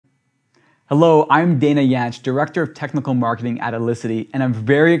Hello, I'm Dana Yanch, Director of Technical Marketing at Elisity, and I'm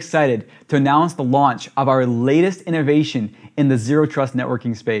very excited to announce the launch of our latest innovation in the Zero Trust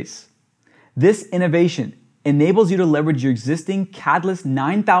networking space. This innovation enables you to leverage your existing Catalyst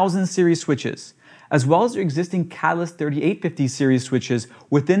 9000 series switches, as well as your existing Catalyst 3850 series switches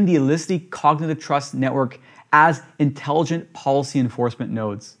within the Elisity Cognitive Trust network as intelligent policy enforcement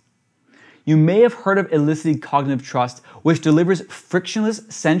nodes. You may have heard of Elisity Cognitive Trust, which delivers frictionless,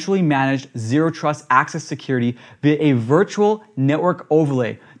 centrally managed Zero Trust access security via a virtual network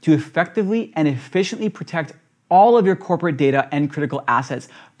overlay to effectively and efficiently protect all of your corporate data and critical assets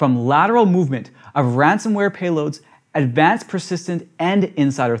from lateral movement of ransomware payloads, advanced persistent and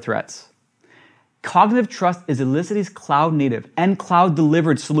insider threats. Cognitive Trust is Elicity's cloud-native and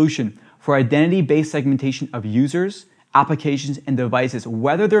cloud-delivered solution for identity-based segmentation of users, applications, and devices,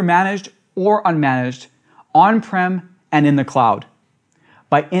 whether they're managed or unmanaged, on-prem and in the cloud.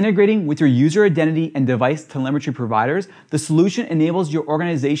 By integrating with your user identity and device telemetry providers, the solution enables your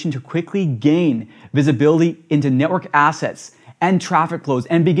organization to quickly gain visibility into network assets and traffic flows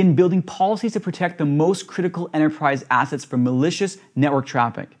and begin building policies to protect the most critical enterprise assets from malicious network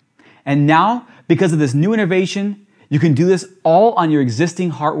traffic. And now, because of this new innovation, you can do this all on your existing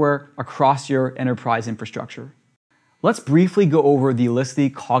hardware across your enterprise infrastructure. Let's briefly go over the Elisity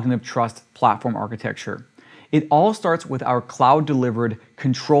Cognitive Trust platform architecture. It all starts with our cloud-delivered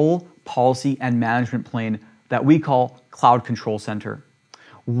control, policy, and management plane that we call Cloud Control Center.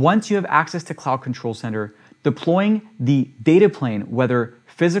 Once you have access to Cloud Control Center, deploying the data plane, whether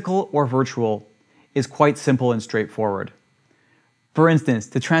physical or virtual, is quite simple and straightforward. For instance,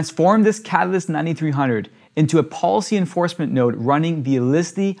 to transform this Catalyst 9300 into a policy enforcement node running the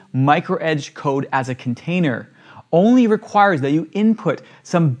Elisity MicroEdge code as a container only requires that you input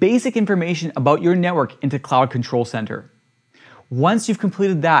some basic information about your network into Cloud Control Center. Once you've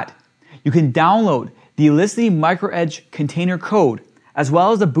completed that, you can download the Elisity MicroEdge container code as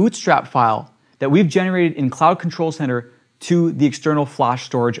well as the bootstrap file that we've generated in Cloud Control Center to the external flash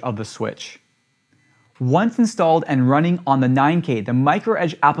storage of the switch. Once installed and running on the 9K, the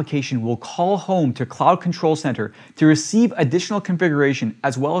MicroEdge application will call home to Cloud Control Center to receive additional configuration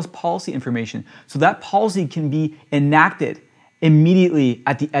as well as policy information so that policy can be enacted immediately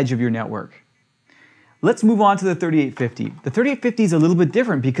at the edge of your network. Let's move on to the 3850. The 3850 is a little bit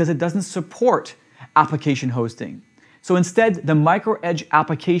different because it doesn't support application hosting. So instead, the MicroEdge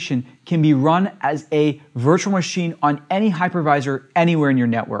application can be run as a virtual machine on any hypervisor anywhere in your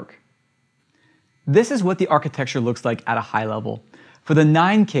network. This is what the architecture looks like at a high level. For the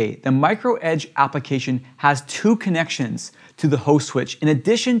 9K, the MicroEdge application has two connections to the host switch in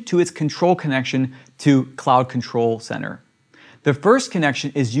addition to its control connection to Cloud Control Center. The first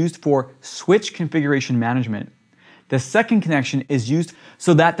connection is used for switch configuration management. The second connection is used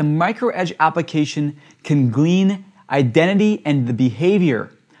so that the MicroEdge application can glean identity and the behavior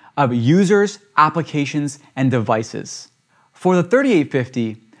of users, applications, and devices. For the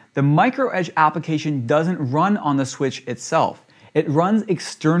 3850, the MicroEdge application doesn't run on the switch itself. It runs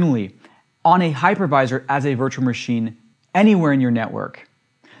externally on a hypervisor as a virtual machine anywhere in your network.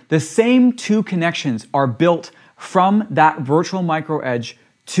 The same two connections are built from that virtual MicroEdge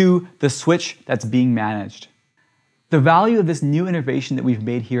to the switch that's being managed. The value of this new innovation that we've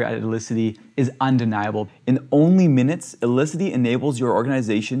made here at Elisity is undeniable. In only minutes, Elisity enables your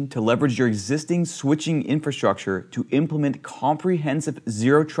organization to leverage your existing switching infrastructure to implement comprehensive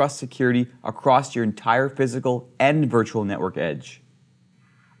Zero Trust security across your entire physical and virtual network edge.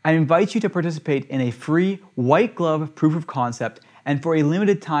 I invite you to participate in a free white glove proof of concept, and for a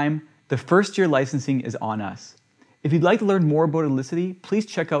limited time, the first-year licensing is on us. If you'd like to learn more about Elisity, please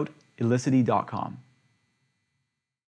check out elisity.com.